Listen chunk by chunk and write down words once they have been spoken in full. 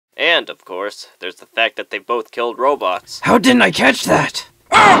And, of course, there's the fact that they both killed robots. How didn't I catch that?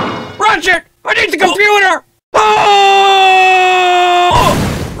 Oh! Ratchet! I need the computer! Oh!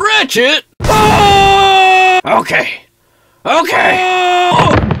 Ratchet! Oh! Okay.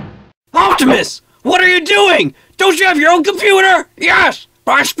 Optimus! What are you doing? Don't you have your own computer? Yes!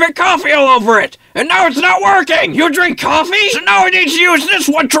 But I spit coffee all over it, and now it's not working! You drink coffee? So now I need to use this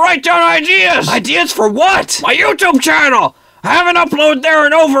one to write down ideas! Ideas for what? My YouTube channel! I haven't uploaded there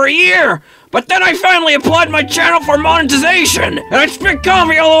in over a year! But then I finally applied my channel for monetization, and I spit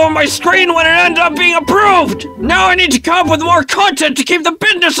coffee all over my screen when it ended up being approved! Now I need to come up with more content to keep the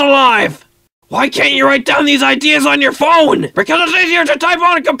business alive! Why can't you write down these ideas on your phone? Because it's easier to type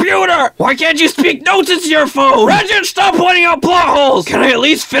on a computer! Why can't you speak notes into your phone? Ratchet, stop pointing out plot holes! Can I at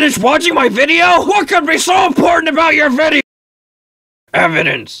least finish watching my video? What could be so important about your video?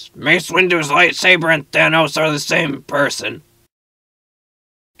 Evidence. Mace Windu's lightsaber and Thanos are the same person.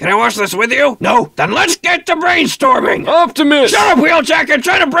 Can I watch this with you? No? Then let's get to brainstorming! Optimus! Shut up, Wheeljack! I'm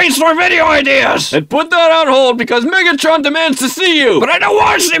trying to brainstorm video ideas! And put that on hold because Megatron demands to see you! But I don't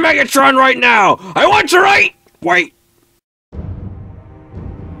want to see Megatron right now! I want to write... Wait.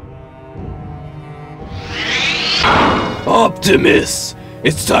 Optimus!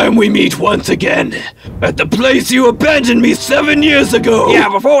 It's time we meet once again. At the place you abandoned me 7 years ago! Yeah,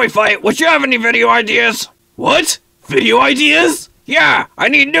 before we fight, would you have any video ideas? What? Video ideas? Yeah, I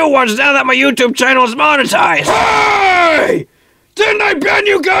need new ones now that my YouTube channel is monetized. Hey! Didn't I ban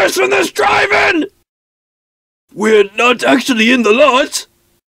you guys from this drive-in? We're not actually in the lot.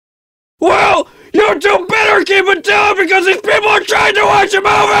 Well, you two better keep it down because these people are trying to watch a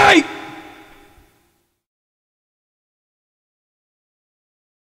movie!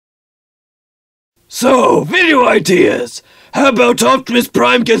 So, video ideas. How about Optimus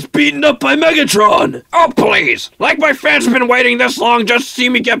Prime gets beaten up by Megatron? Oh, please! Like my fans have been waiting this long just to see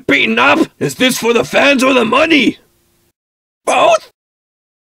me get beaten up? Is this for the fans or the money? Both?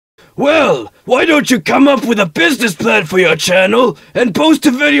 Well, why don't you come up with a business plan for your channel and post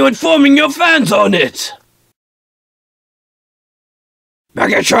a video informing your fans on it?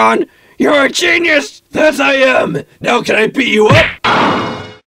 Megatron, you're a genius! That I am! Now can I beat you up?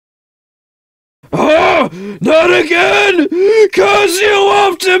 Oh, not again! Curse you,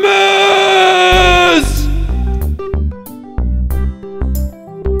 Optimus!